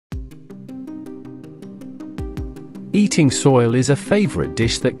Eating soil is a favorite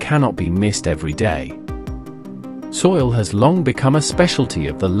dish that cannot be missed every day. Soil has long become a specialty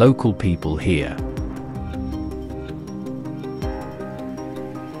of the local people here.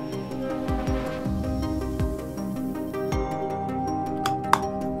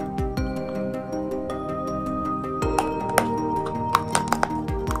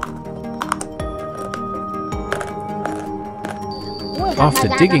 After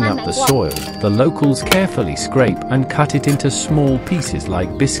digging up the soil, the locals carefully scrape and cut it into small pieces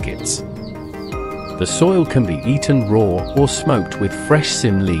like biscuits. The soil can be eaten raw or smoked with fresh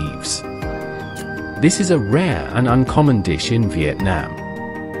sim leaves. This is a rare and uncommon dish in Vietnam.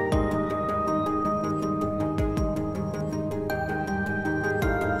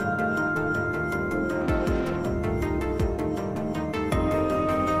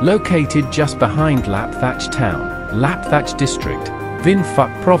 Located just behind Lap Thach Town, Lap Thach District, Vinh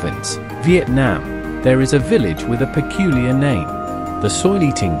Phuc Province, Vietnam, there is a village with a peculiar name, the Soil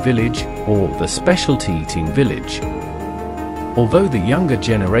Eating Village or the Specialty Eating Village. Although the younger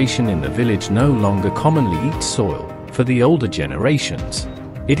generation in the village no longer commonly eats soil, for the older generations,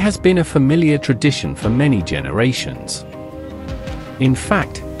 it has been a familiar tradition for many generations. In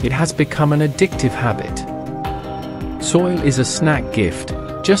fact, it has become an addictive habit. Soil is a snack gift,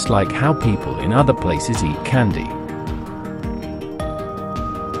 just like how people in other places eat candy.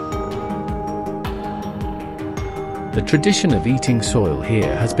 The tradition of eating soil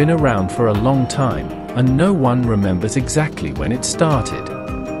here has been around for a long time, and no one remembers exactly when it started.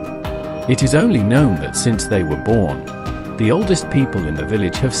 It is only known that since they were born, the oldest people in the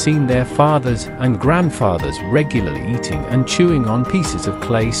village have seen their fathers and grandfathers regularly eating and chewing on pieces of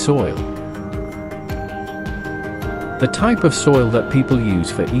clay soil. The type of soil that people use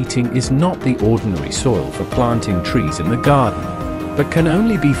for eating is not the ordinary soil for planting trees in the garden, but can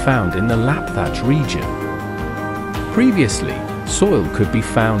only be found in the Lap Thach region. Previously, soil could be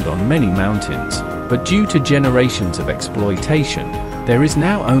found on many mountains, but due to generations of exploitation, there is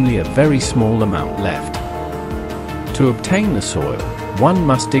now only a very small amount left. To obtain the soil, one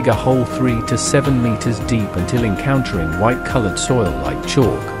must dig a hole 3 to 7 meters deep until encountering white-colored soil like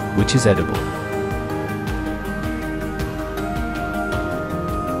chalk, which is edible.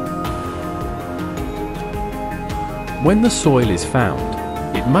 When the soil is found,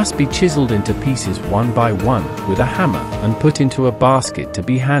 it must be chiseled into pieces one by one with a hammer and put into a basket to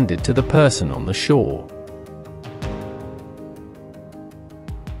be handed to the person on the shore.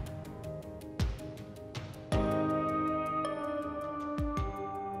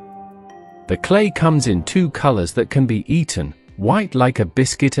 The clay comes in 2 colors that can be eaten, white like a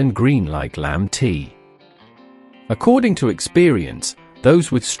biscuit and green like lamb tea. According to experience, those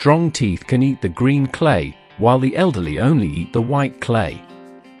with strong teeth can eat the green clay, while the elderly only eat the white clay.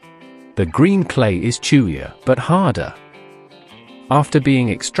 The green clay is chewier, but harder. After being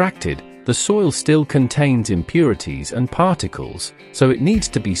extracted, the soil still contains impurities and particles, so it needs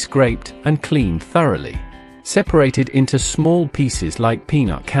to be scraped and cleaned thoroughly, separated into small pieces like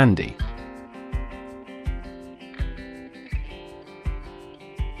peanut candy.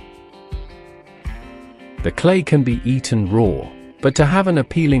 The clay can be eaten raw, but to have an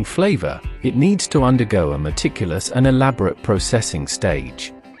appealing flavor, it needs to undergo a meticulous and elaborate processing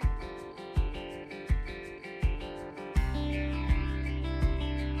stage.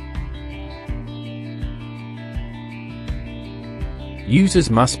 Users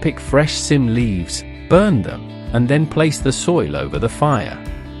must pick fresh sim leaves, burn them, and then place the soil over the fire.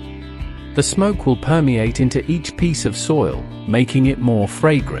 The smoke will permeate into each piece of soil, making it more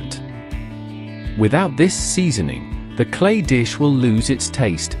fragrant. Without this seasoning, the clay dish will lose its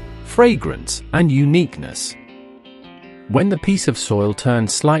taste, fragrance, and uniqueness. When the piece of soil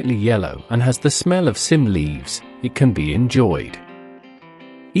turns slightly yellow and has the smell of sim leaves, it can be enjoyed.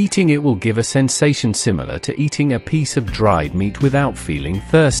 Eating it will give a sensation similar to eating a piece of dried meat without feeling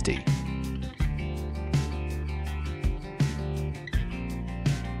thirsty.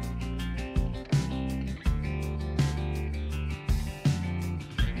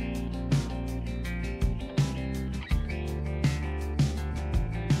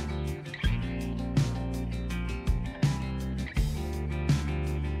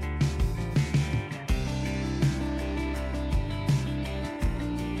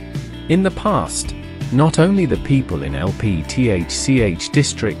 In the past, not only the people in LPTHCH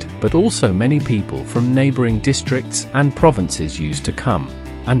district but also many people from neighboring districts and provinces used to come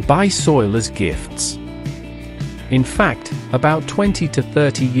and buy soil as gifts. In fact, about 20 to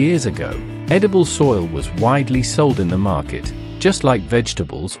 30 years ago, edible soil was widely sold in the market, just like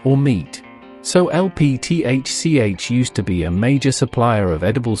vegetables or meat. So LPTHCH used to be a major supplier of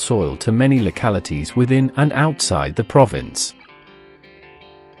edible soil to many localities within and outside the province.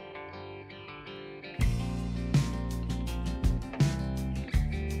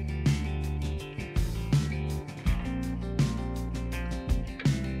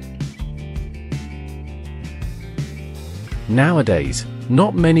 Nowadays,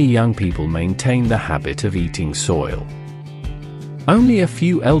 not many young people maintain the habit of eating soil. Only a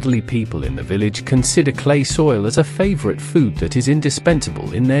few elderly people in the village consider clay soil as a favorite food that is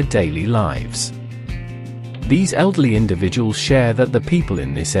indispensable in their daily lives. These elderly individuals share that the people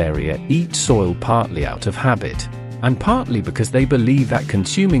in this area eat soil partly out of habit, and partly because they believe that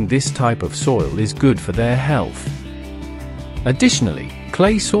consuming this type of soil is good for their health. Additionally,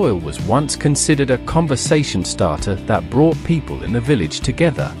 clay soil was once considered a conversation starter that brought people in the village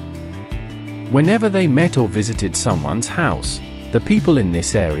together. Whenever they met or visited someone's house, the people in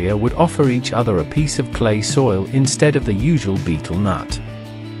this area would offer each other a piece of clay soil instead of the usual betel nut.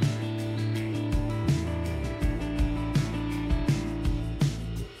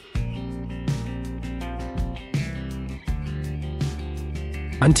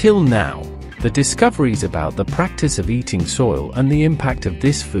 Until now, the discoveries about the practice of eating soil and the impact of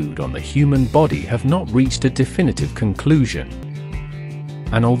this food on the human body have not reached a definitive conclusion.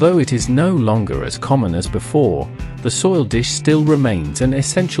 And although it is no longer as common as before, the soil dish still remains an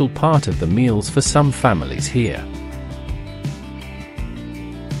essential part of the meals for some families here.